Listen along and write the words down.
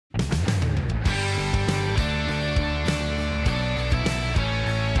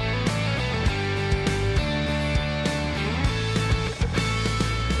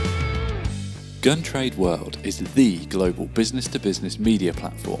Gun Trade World is the global business-to-business media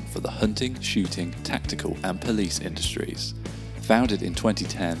platform for the hunting, shooting, tactical and police industries. Founded in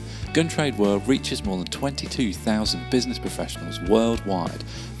 2010, Gun Trade World reaches more than 22,000 business professionals worldwide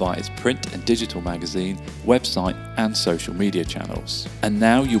via its print and digital magazine, website and social media channels. And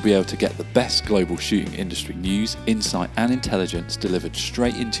now you'll be able to get the best global shooting industry news, insight and intelligence delivered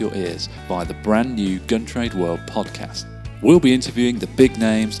straight into your ears via the brand new Gun Trade World podcast. We'll be interviewing the big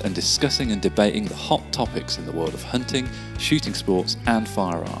names and discussing and debating the hot topics in the world of hunting, shooting sports and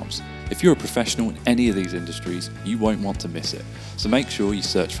firearms. If you're a professional in any of these industries, you won't want to miss it. So make sure you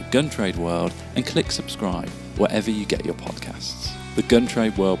search for Gun Trade World and click subscribe wherever you get your podcasts. The Gun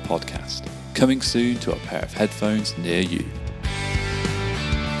Trade World podcast, coming soon to a pair of headphones near you.